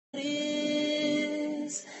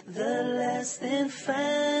is the last and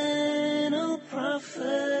final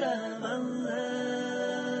prophet of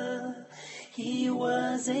Allah. He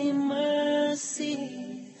was a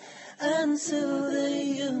mercy unto the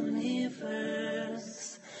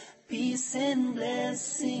universe. Peace and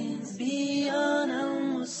blessings be on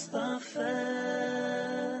Al-Mustafa.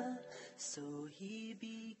 So he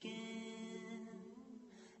began.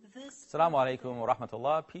 Assalamu alaikum wa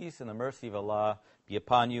rahmatullah. Peace and the mercy of Allah be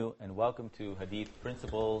upon you, and welcome to Hadith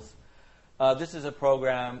Principles. This is a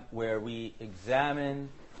program where we examine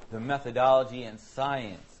the methodology and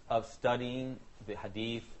science of studying the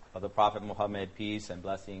Hadith of the Prophet Muhammad, peace and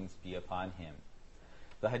blessings be upon him.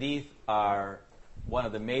 The Hadith are one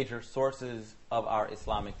of the major sources of our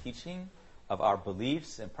Islamic teaching, of our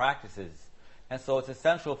beliefs and practices. And so it's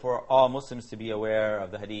essential for all Muslims to be aware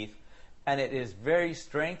of the Hadith. And it is very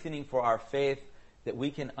strengthening for our faith that we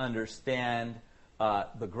can understand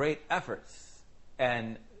the great efforts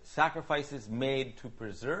and sacrifices made to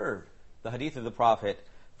preserve the Hadith of the Prophet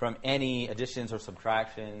from any additions or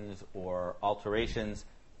subtractions or alterations,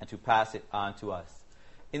 and to pass it on to us.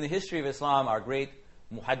 In the history of Islam, our great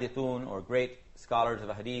muhaddithun, or great scholars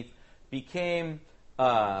of Hadith, became,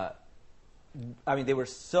 they were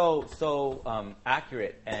so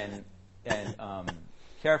accurate and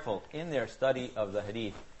careful in their study of the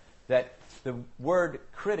Hadith that the word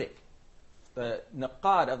critic, the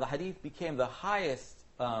naqad of the Hadith, became the highest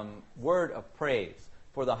word of praise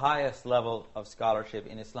for the highest level of scholarship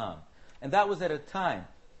in Islam. And that was at a time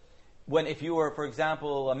when, if you were, for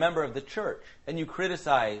example, a member of the church and you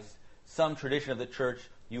criticized some tradition of the church,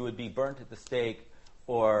 you would be burnt at the stake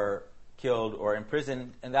or killed or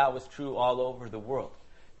imprisoned, and that was true all over the world,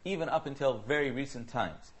 even up until very recent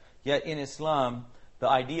times. Yet in Islam, the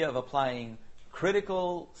idea of applying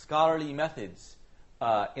critical scholarly methods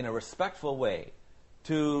in a respectful way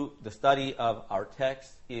to the study of our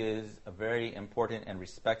text is a very important and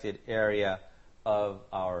respected area of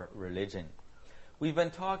our religion. We've been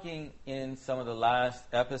talking in some of the last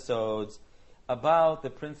episodes about the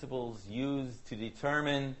principles used to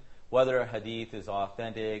determine whether a hadith is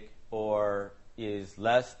authentic or is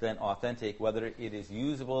less than authentic, whether it is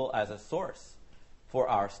usable as a source for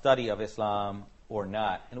our study of Islam or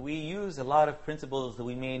not. And we use a lot of principles that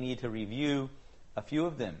we may need to review a few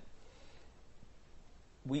of them.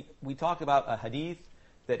 We talked about a hadith,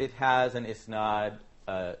 that it has an isnad,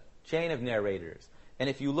 a chain of narrators. And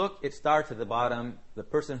if you look, it starts at the bottom, the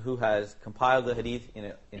person who has compiled the hadith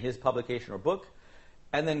in his publication or book,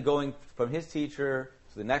 and then going from his teacher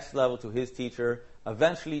to the next level to his teacher,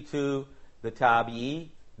 eventually to the tabi'i,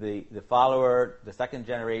 the follower, the second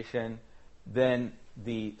generation, then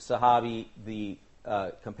the sahabi, the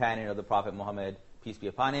companion of the Prophet Muhammad, peace be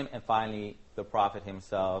upon him, and finally the Prophet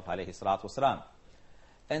himself, alayhi salatu wasalam.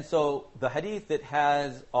 And so the hadith that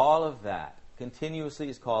has all of that continuously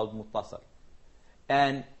is called muttasal.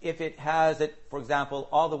 And if it has it, for example,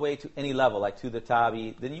 all the way to any level, like to the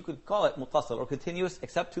tabi, then you could call it muttasal, or continuous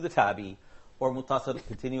except to the tabi, or muttasal,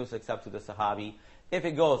 continuous except to the sahabi. If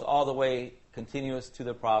it goes all the way continuous to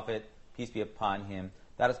the Prophet, peace be upon him,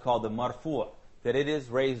 that is called the marfu', that it is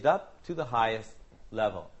raised up to the highest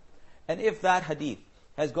level. And if that hadith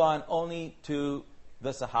has gone only to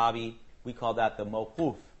the sahabi, we call that the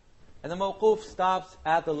mawquf. And the mawquf stops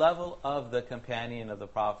at the level of the companion of the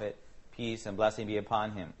Prophet, peace and blessing be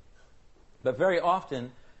upon him. But very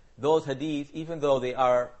often, those hadiths, even though they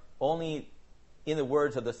are only in the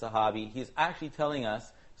words of the sahabi, he's actually telling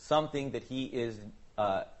us something that he is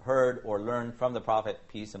heard or learned from the Prophet,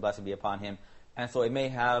 peace and blessing be upon him. And so it may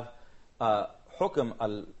have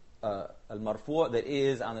hukm al-marfu' that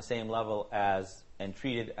is on the same level as and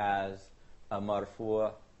treated as a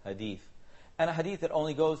marfu' hadith. And a hadith that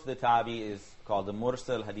only goes to the tabi is called the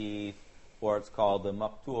mursal hadith, or it's called the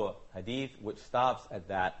maqtu' hadith, which stops at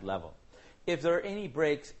that level. If there are any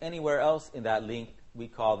breaks anywhere else in that link, we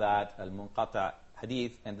call that al-munqata'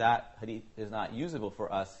 hadith, and that hadith is not usable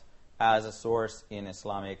for us as a source in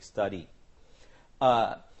Islamic study.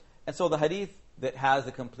 And so the hadith that has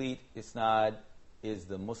the complete isnad is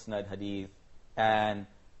the musnad hadith, and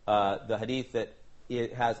the hadith that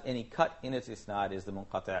it has any cut in its isnad is the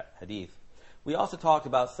munqata' hadith. We also talked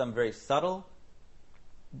about some very subtle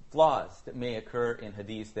flaws that may occur in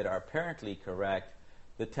hadiths that are apparently correct.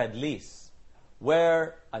 The tadlis,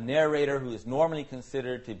 where a narrator who is normally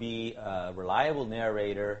considered to be a reliable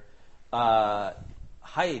narrator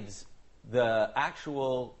hides the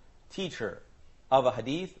actual teacher of a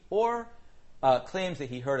hadith, or claims that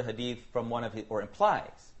he heard a hadith from one of his, or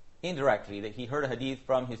implies indirectly that he heard a hadith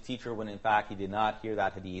from his teacher when in fact he did not hear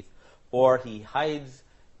that hadith, or he hides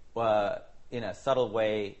in a subtle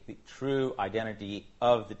way, the true identity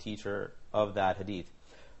of the teacher of that hadith.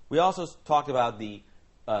 We also talked about the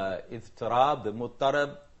iftirab, the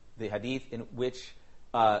muttarab, the hadith in which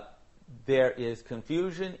there is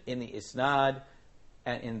confusion in the isnad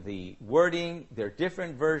and in the wording. There are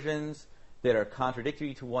different versions that are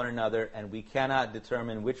contradictory to one another, and we cannot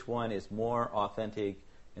determine which one is more authentic,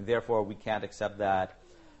 and therefore we can't accept that.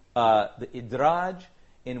 The idraj,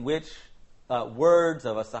 in which words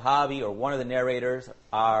of a sahabi or one of the narrators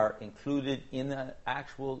are included in the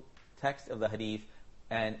actual text of the hadith,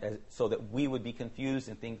 and so that we would be confused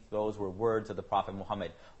and think those were words of the Prophet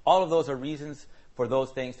Muhammad. All of those are reasons for those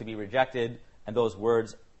things to be rejected, and those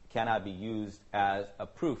words cannot be used as a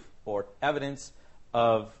proof or evidence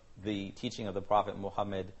of the teaching of the Prophet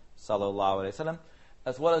Muhammad sallallahu alaihi wasallam,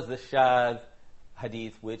 as well as the shadh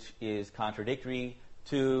hadith, which is contradictory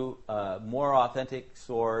to a more authentic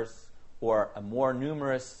source or a more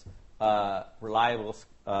numerous, reliable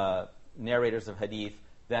narrators of hadith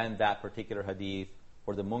than that particular hadith,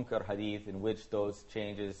 or the munkar hadith in which those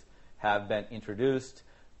changes have been introduced,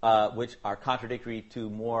 which are contradictory to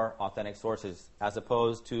more authentic sources, as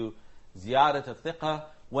opposed to ziyadat al-thiqah,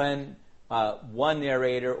 when one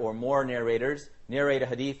narrator or more narrators narrate a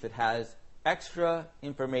hadith that has extra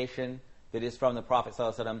information that is from the Prophet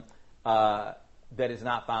ﷺ, that is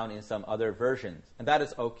not found in some other versions. And that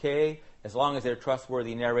is okay, as long as they're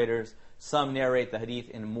trustworthy narrators. Some narrate the hadith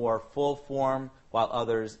in more full form, while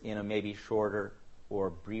others in a maybe shorter or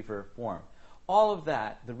briefer form. All of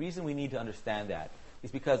that, the reason we need to understand that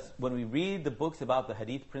is because when we read the books about the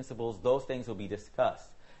hadith principles, those things will be discussed.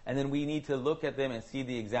 And then we need to look at them and see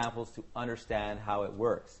the examples to understand how it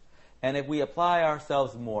works. And if we apply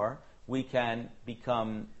ourselves more, we can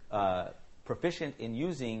become proficient in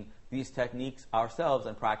using these techniques ourselves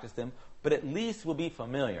and practice them, but at least we'll be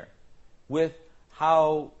familiar with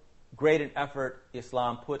how great an effort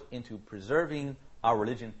Islam put into preserving our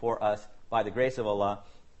religion for us by the grace of Allah.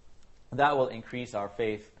 That will increase our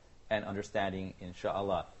faith and understanding,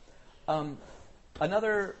 inshaAllah.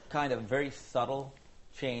 Another kind of very subtle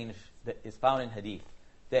change that is found in hadith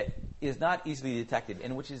that is not easily detected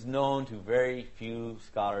and which is known to very few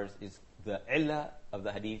scholars is the illah of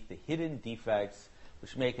the hadith, the hidden defects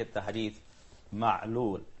which make it the hadith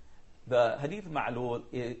ma'lul. The hadith ma'lul,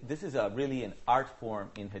 this is really an art form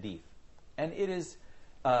in hadith. And it is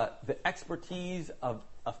the expertise of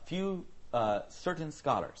a few certain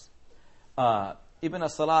scholars. Ibn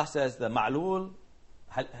as-Salah says the ma'lul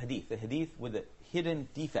hadith, the hadith with a hidden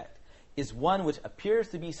defect, is one which appears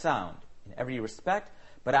to be sound in every respect,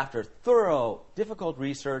 but after thorough, difficult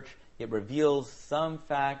research, it reveals some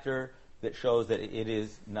factor that shows that it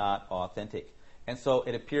is not authentic. And so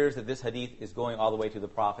it appears that this hadith is going all the way to the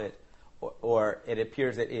Prophet, or it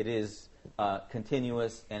appears that it is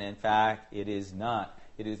continuous, and in fact it is not.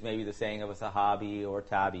 It is maybe the saying of a sahabi or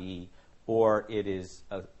tabi'i, or it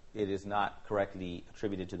is not correctly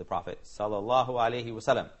attributed to the Prophet sallallahu alaihi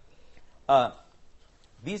wasallam.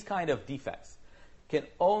 These kind of defects can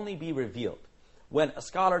only be revealed when a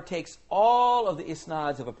scholar takes all of the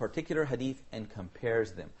isnads of a particular hadith and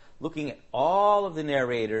compares them, looking at all of the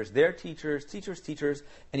narrators, their teachers,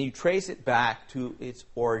 and you trace it back to its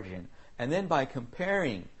origin. And then by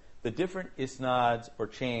comparing the different isnads or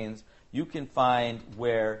chains, you can find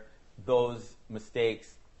where those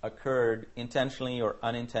mistakes occurred intentionally or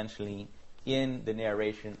unintentionally in the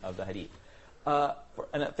narration of the hadith. A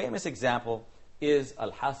famous example is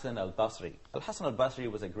Al-Hasan al-Basri. Al-Hasan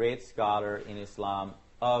al-Basri was a great scholar in Islam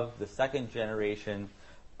of the second generation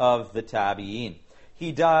of the Tabi'in.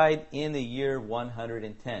 He died in the year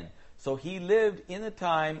 110. So he lived in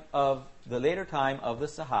the later time of the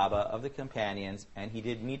Sahaba, of the companions, and he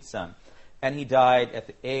did meet some. And he died at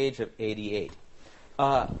the age of 88.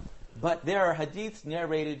 But there are hadiths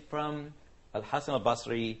narrated from Al-Hasan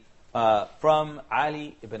al-Basri, from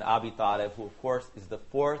Ali ibn Abi Talib, who of course is the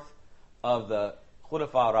fourth of the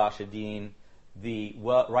Khulafa Rashidin, the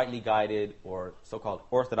rightly guided or so-called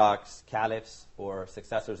orthodox caliphs or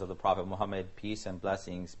successors of the Prophet Muhammad, peace and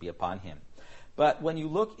blessings be upon him. But when you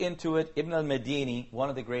look into it, Ibn al-Madini, one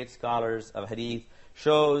of the great scholars of hadith,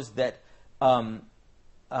 shows that Hasan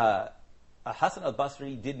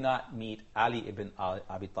al-Basri did not meet Ali ibn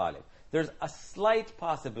Abi Talib. There's a slight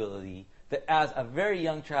possibility that as a very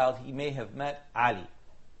young child he may have met Ali.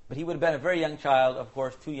 But he would have been a very young child, of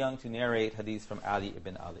course, too young to narrate hadiths from Ali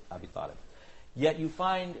ibn Abi Talib. Yet you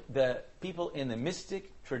find the people in the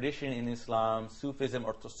mystic tradition in Islam, Sufism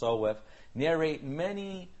or Tasawwuf, narrate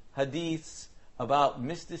many hadiths about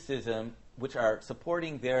mysticism which are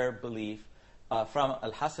supporting their belief from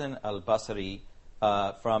Al-Hasan al-Basri,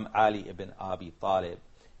 from Ali ibn Abi Talib.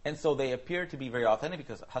 And so they appear to be very authentic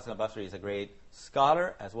because Hassan al-Basri is a great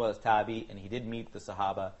scholar as well as tabi, and he did meet the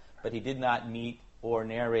Sahaba, but he did not meet or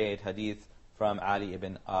narrate hadith from Ali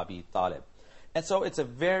ibn Abi Talib. And so it's a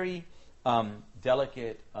very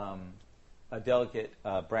delicate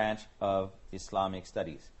branch of Islamic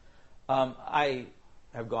studies. I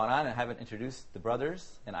have gone on and haven't introduced the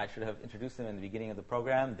brothers, and I should have introduced them in the beginning of the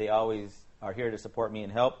program. They always are here to support me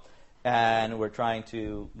and help, and we're trying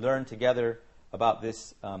to learn together about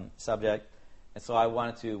this subject. And so I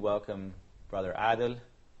wanted to welcome Brother Adil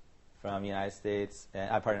from the United States,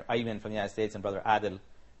 Ayman from the United States, and Brother Adil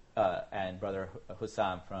and Brother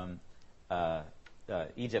Hussam from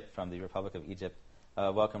Egypt, from the Republic of Egypt.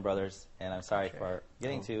 Welcome, brothers, and I'm sorry for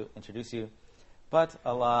getting to introduce you. But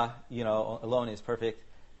Allah, alone is perfect,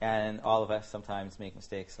 and all of us sometimes make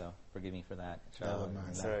mistakes, so forgive me for that.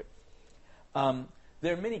 That's right.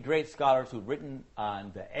 There are many great scholars who've written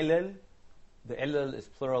on the ilal. The ilal is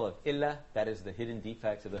plural of illa, that is the hidden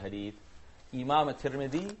defects of the hadith. Imam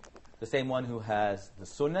al-Tirmidhi, the same one who has the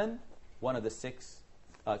Sunan, one of the 6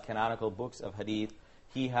 canonical books of hadith.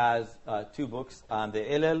 He has 2 books on the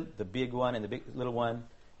ilal, the big one and the little one.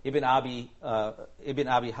 Ibn Abi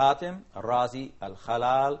Hatim, Al-Razi,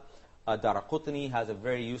 Al-Khalal, Daraqutni has a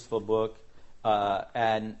very useful book,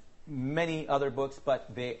 and many other books,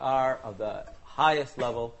 but they are of the highest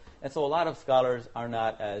level. And so a lot of scholars are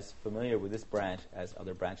not as familiar with this branch as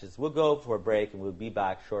other branches. We'll go for a break and we'll be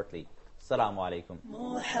back shortly. Assalamu alaikum.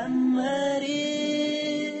 Muhammad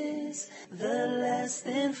is the last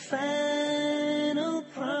and final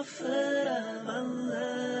prophet of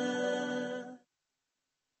Allah.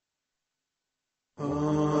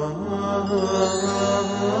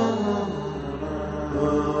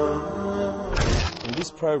 In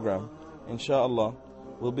this program, inshallah,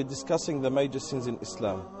 we'll be discussing the major sins in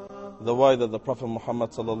Islam, the way that the Prophet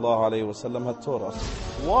Muhammad sallallahu alaihi wasallam had taught us.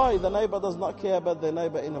 Why the neighbor does not care about their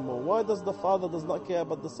neighbor anymore? Why does the father does not care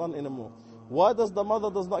about the son anymore? Why does the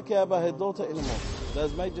mother does not care about her daughter anymore?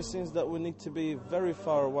 There's major sins that we need to be very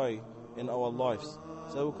far away in our lives,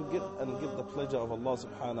 so we could get and give the pleasure of Allah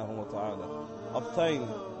subhanahu wa ta'ala, obtain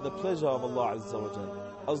the pleasure of Allah azza wa jalla.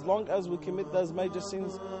 As long as we commit those major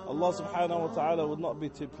sins, Allah subhanahu wa ta'ala would not be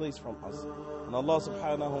too pleased from us. And Allah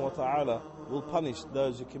subhanahu wa ta'ala will punish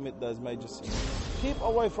those who commit those major sins. Keep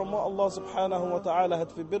away from what Allah subhanahu wa ta'ala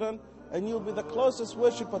had forbidden, and you'll be the closest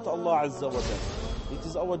worshipper to Allah azza wa jalla. It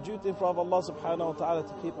is our duty for Allah subhanahu wa ta'ala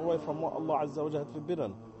to keep away from what Allah azza wa jalla had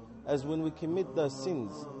forbidden. As when we commit those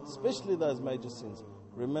sins, especially those major sins,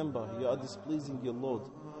 remember you are displeasing your Lord,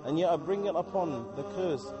 and you are bringing upon the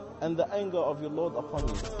curse and the anger of your Lord upon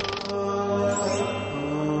you.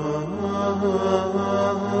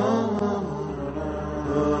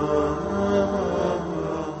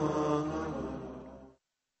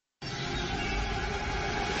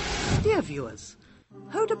 Dear viewers,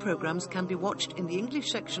 Hoda programs can be watched in the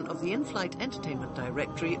English section of the in-flight entertainment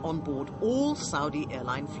directory on board all Saudi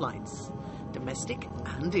airline flights, domestic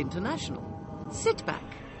and international. Sit back,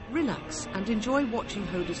 relax, and enjoy watching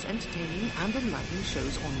Hoda's entertaining and enlightening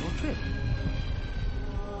shows on your trip.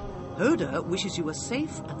 Hoda wishes you a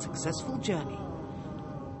safe and successful journey.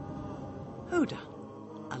 Hoda,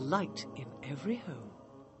 a light in every home.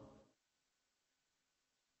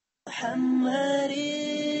 Muhammad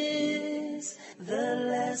is the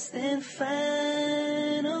last and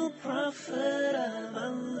final prophet of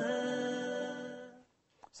Allah.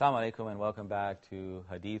 Assalamu alaikum and welcome back to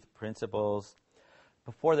Hadith Principles.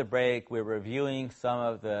 Before the break, we're reviewing some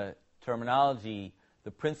of the terminology, the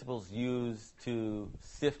principles used to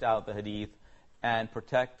sift out the hadith and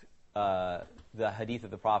protect the hadith of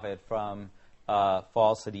the Prophet from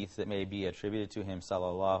false hadiths that may be attributed to him,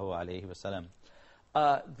 sallallahu alaihi wasallam.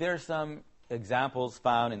 There are some examples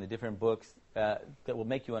found in the different books that will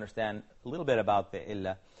make you understand a little bit about the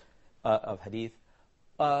illah of hadith.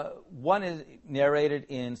 One is narrated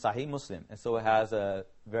in Sahih Muslim, and so it has a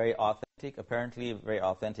very authentic, apparently very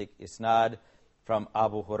authentic isnad from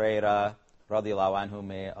Abu Huraira radiallahu anhu,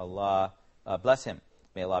 may Allah bless him,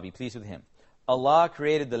 may Allah be pleased with him. Allah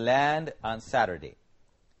created the land on Saturday.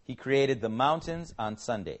 He created the mountains on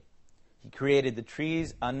Sunday. He created the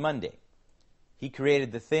trees on Monday. He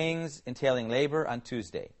created the things entailing labor on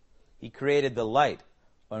Tuesday. He created the light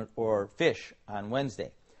or fish on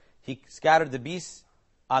Wednesday. He scattered the beasts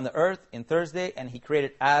on the earth in Thursday, and he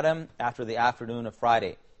created Adam after the afternoon of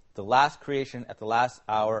Friday, the last creation at the last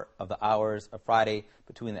hour of the hours of Friday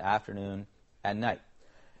between the afternoon and night.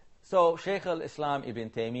 So Sheikh al-Islam Ibn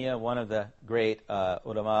Taymiyyah, one of the great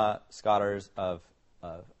ulama scholars of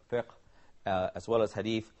fiqh as well as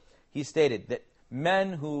hadith, he stated that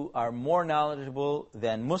men who are more knowledgeable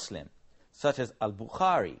than Muslim such as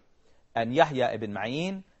Al-Bukhari and Yahya ibn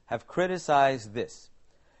Ma'in, have criticized this.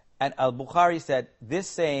 And Al-Bukhari said, this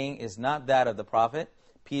saying is not that of the Prophet,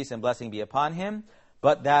 peace and blessing be upon him,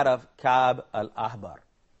 but that of Ka'b al-Ahbar.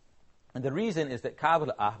 And the reason is that Ka'b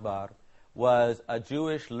al-Ahbar was a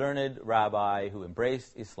Jewish learned rabbi who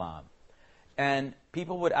embraced Islam. And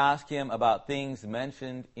people would ask him about things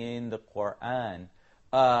mentioned in the Qur'an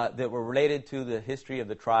that were related to the history of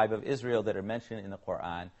the tribe of Israel that are mentioned in the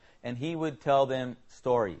Qur'an. And he would tell them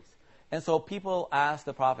stories. And so people asked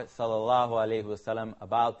the Prophet ﷺ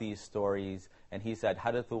about these stories, and he said,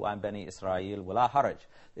 Hadithu an Bani Israel wala haraj.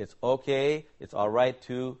 It's okay, it's all right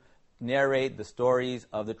to narrate the stories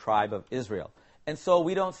of the tribe of Israel. And so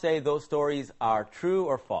we don't say those stories are true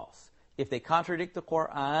or false. If they contradict the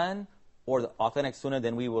Qur'an or the authentic Sunnah,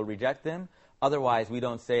 then we will reject them. Otherwise, we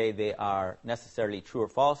don't say they are necessarily true or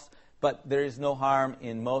false, but there is no harm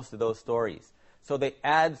in most of those stories. So they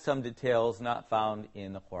add some details not found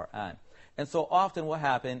in the Qur'an. And so often what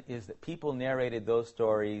happened is that people narrated those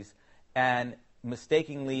stories and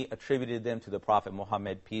mistakenly attributed them to the Prophet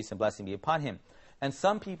Muhammad, peace and blessing be upon him. And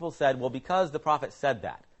some people said, well, because the Prophet said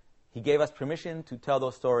that, he gave us permission to tell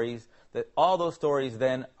those stories, that all those stories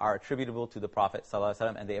then are attributable to the Prophet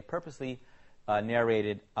ﷺ, and they are purposely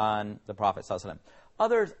narrated on the Prophet ﷺ.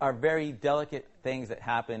 Others are very delicate things that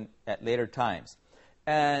happen at later times.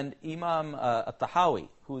 And Imam al-Tahawi,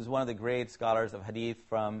 who is one of the great scholars of hadith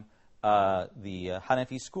from the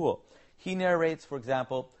Hanafi school, he narrates, for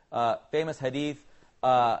example, famous hadith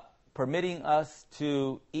permitting us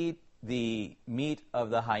to eat the meat of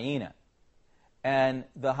the hyena. And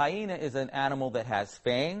the hyena is an animal that has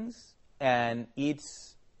fangs and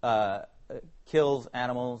eats, kills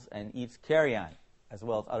animals and eats carrion as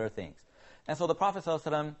well as other things. And so the Prophet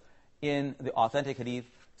ﷺ, in the authentic hadith,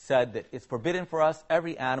 said that it's forbidden for us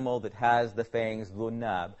every animal that has the fangs,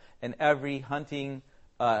 dhunab, and every hunting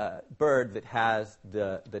bird that has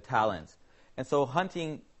the talons. And so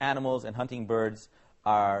hunting animals and hunting birds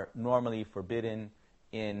are normally forbidden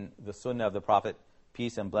in the sunnah of the Prophet,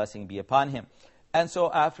 peace and blessing be upon him. And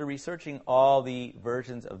so after researching all the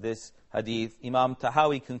versions of this hadith, Imam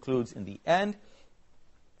Tahawi concludes in the end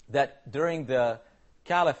that during the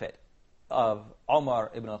caliphate of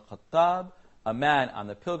Umar ibn al-Khattab, a man on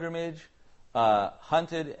the pilgrimage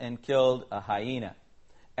hunted and killed a hyena.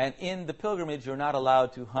 And in the pilgrimage, you're not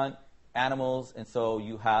allowed to hunt animals, and so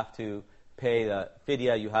you have to pay the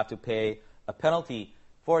fidya, you have to pay a penalty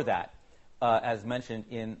for that, as mentioned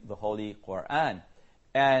in the Holy Qur'an.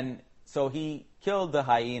 And so he killed the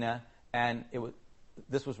hyena, and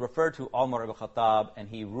this was referred to Umar ibn Khattab, and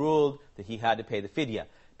he ruled that he had to pay the fidya.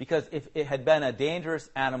 Because if it had been a dangerous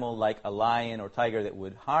animal like a lion or tiger that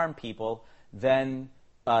would harm people, then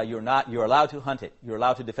you're allowed to hunt it. You're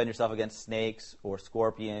allowed to defend yourself against snakes or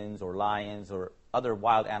scorpions or lions or other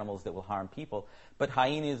wild animals that will harm people. But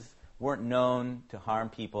hyenas weren't known to harm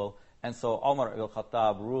people, and so Umar ibn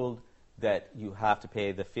Khattab ruled that you have to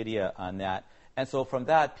pay the fidya on that. And so from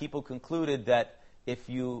that, people concluded that if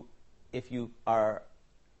you are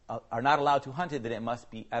not allowed to hunt it, then it must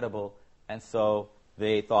be edible. And so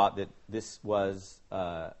they thought that this was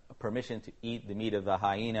a permission to eat the meat of the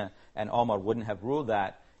hyena, and Umar wouldn't have ruled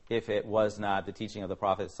that if it was not the teaching of the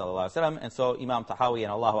Prophet ﷺ. And so Imam Tahawi,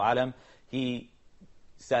 and Allahu Alam, he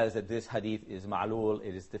says that this hadith is ma'lul,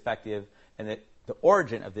 it is defective, and that the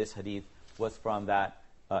origin of this hadith was from that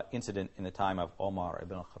incident in the time of Umar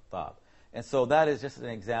ibn al-Khattab. And so that is just an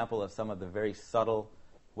example of some of the very subtle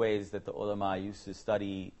ways that the ulama used to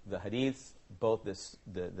study the hadiths, both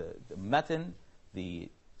the matan, the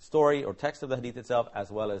story or text of the hadith itself,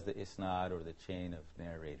 as well as the isnad or the chain of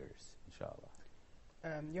narrators,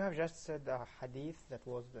 inshallah. You have just said a hadith that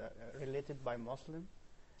was related by Muslim.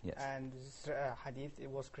 Yes. And this hadith, it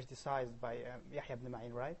was criticized by Yahya ibn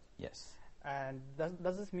Ma'in, right? Yes. And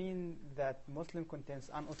does this mean that Muslim contains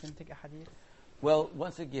unauthentic hadith? Well,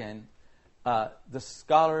 once again, the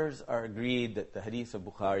scholars are agreed that the hadiths of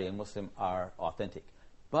Bukhari and Muslim are authentic.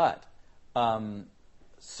 But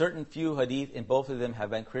certain few hadith in both of them have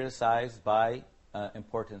been criticized by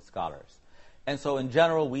important scholars. And so in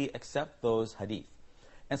general, we accept those hadith.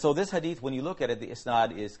 And so this hadith, when you look at it, the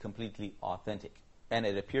isnad is completely authentic. And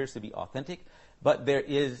it appears to be authentic. But there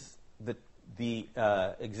is the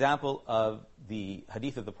example of the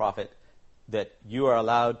hadith of the Prophet that you are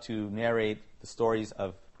allowed to narrate the stories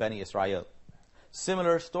of Bani Israel.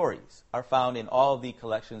 Similar stories are found in all the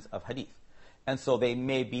collections of hadith. And so they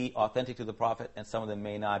may be authentic to the Prophet, and some of them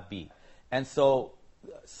may not be. And so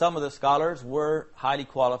some of the scholars were highly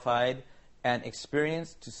qualified and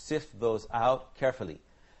experienced to sift those out carefully.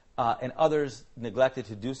 And others neglected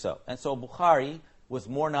to do so. And so Bukhari was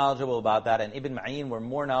more knowledgeable about that, and Ibn Ma'in were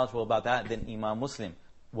more knowledgeable about that than Imam Muslim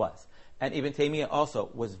was. And Ibn Taymiyyah also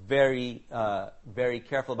was very, very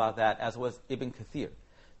careful about that, as was Ibn Kathir.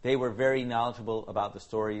 They were very knowledgeable about the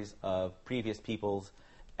stories of previous peoples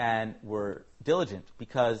and were diligent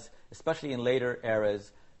because, especially in later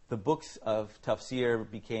eras, the books of tafsir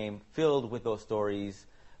became filled with those stories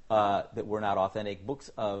that were not authentic. Books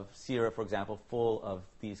of seerah, for example, full of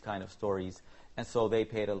these kind of stories. And so they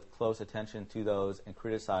paid a close attention to those and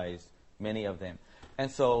criticized many of them. And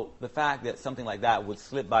so the fact that something like that would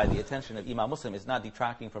slip by the attention of Imam Muslim is not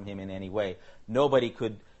detracting from him in any way. Nobody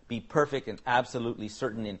could be perfect and absolutely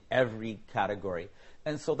certain in every category.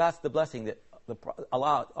 And so that's the blessing that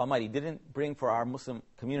Allah Almighty didn't bring for our Muslim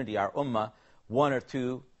community, our ummah, one or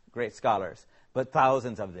two great scholars, but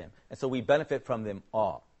thousands of them. And so we benefit from them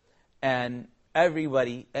all. And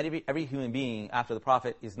everybody, every human being after the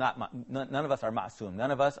Prophet is none of us are ma'soom.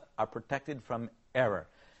 None of us are protected from error.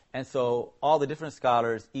 And so all the different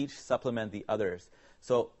scholars each supplement the others.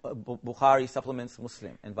 So Bukhari supplements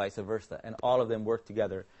Muslim and vice versa. And all of them work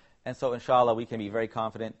together. And so inshallah we can be very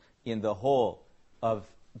confident in the whole of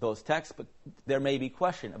those texts. But there may be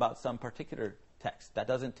question about some particular text. That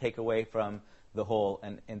doesn't take away from the whole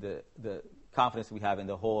and the confidence we have in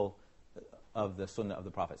the whole of the Sunnah of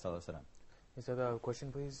the Prophet sallallahu alaihi wasallam. Is that a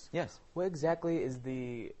question, please? Yes. What exactly is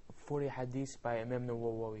the 40 hadiths by Imam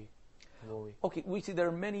Nawawi? Okay, we see there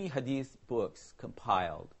are many hadith books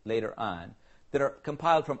compiled later on that are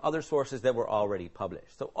compiled from other sources that were already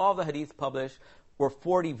published. So all the hadiths published were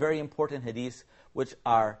 40 very important hadiths, which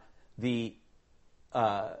are the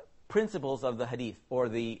principles of the hadith, or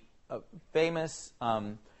the famous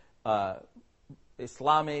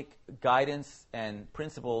Islamic guidance and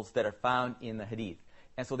principles that are found in the hadith.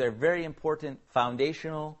 And so they're very important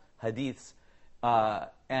foundational hadiths,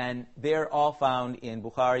 and they're all found in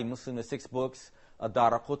Bukhari, Muslim, the 6 books,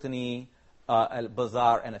 Daraqutni,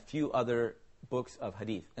 Al-Bazar, and a few other books of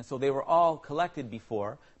hadith. And so they were all collected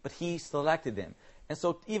before, but he selected them. And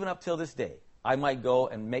so even up till this day, I might go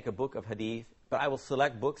and make a book of hadith, but I will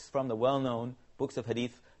select books from the well-known books of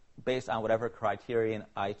hadith based on whatever criterion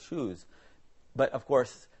I choose. But of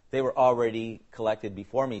course, they were already collected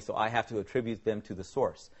before me, so I have to attribute them to the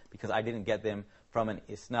source, because I didn't get them from an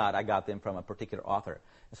isnad, I got them from a particular author.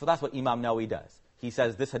 And so that's what Imam Nawawi does. He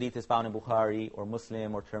says this hadith is found in Bukhari or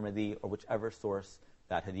Muslim or Tirmidhi or whichever source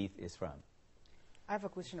that hadith is from. I have a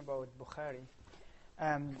question about Bukhari.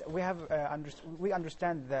 We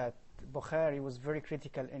understand that Bukhari was very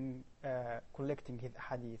critical in collecting his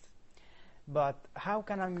hadith. But how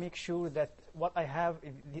can I make sure that what I have,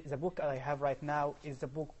 the book I have right now, is the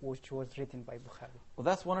book which was written by Bukhari? Well,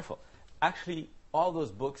 that's wonderful. Actually, all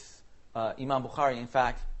those books, Imam Bukhari, in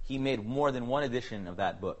fact, he made more than one edition of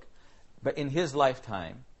that book. But in his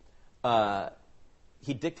lifetime,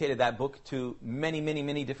 he dictated that book to many, many,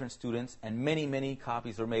 many different students, and many, many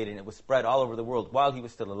copies were made, and it was spread all over the world while he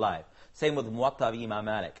was still alive. Same with Muwatta of Imam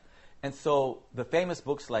Malik. And so the famous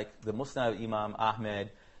books like the Musnad of Imam Ahmed,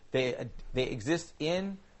 they exist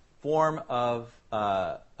in form of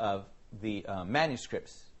the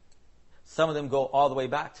manuscripts. Some of them go all the way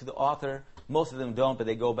back to the author. Most of them don't, but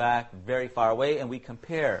they go back very far away, and we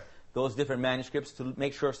compare those different manuscripts to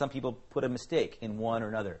make sure some people put a mistake in one or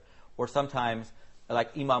another. Or sometimes,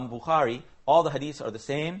 like Imam Bukhari, all the hadiths are the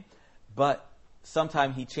same, but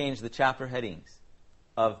sometimes he changed the chapter headings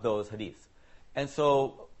of those hadiths. And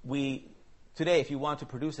so today, if you want to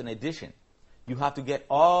produce an edition, you have to get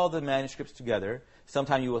all the manuscripts together.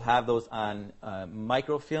 Sometimes you will have those on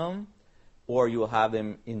microfilm, or you will have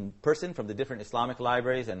them in person from the different Islamic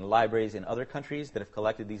libraries and libraries in other countries that have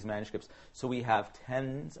collected these manuscripts. So we have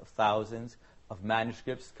tens of thousands of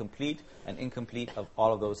manuscripts, complete and incomplete, of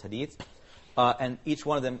all of those hadiths. And each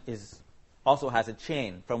one of them also has a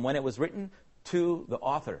chain from when it was written to the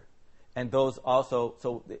author. And those also,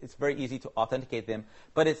 so it's very easy to authenticate them,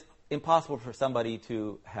 but it's impossible for somebody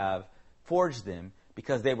to have forged them,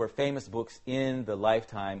 because they were famous books in the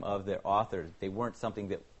lifetime of their authors. They weren't something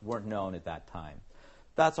that weren't known at that time.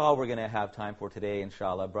 That's all we're going to have time for today,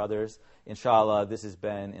 inshallah, brothers. Inshallah, this has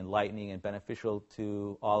been enlightening and beneficial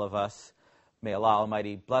to all of us. May Allah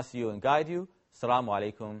Almighty bless you and guide you. Assalamu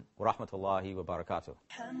alaikum wa rahmatullahi wa barakatuh.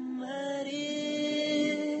 Muhammad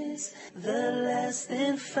is the last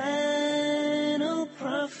and final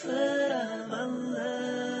prophet of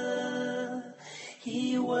Allah.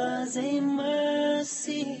 He was a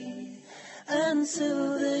mercy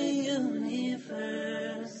unto the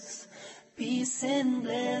universe. Peace and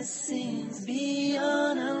blessings be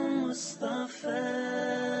on Al-Mustafa.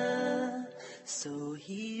 So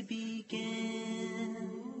he began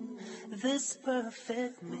this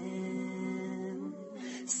perfect man.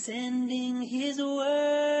 sending his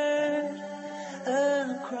word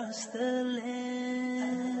across the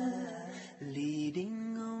land,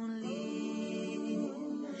 leading only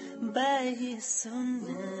by his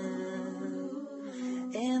sunnah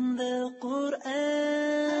and the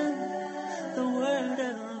Kur'an, the word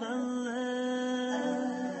of Allah.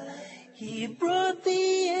 He brought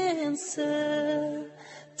the answer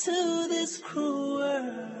to this cruel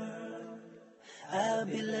world, our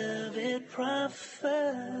beloved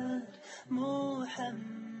Prophet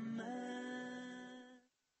Muhammad.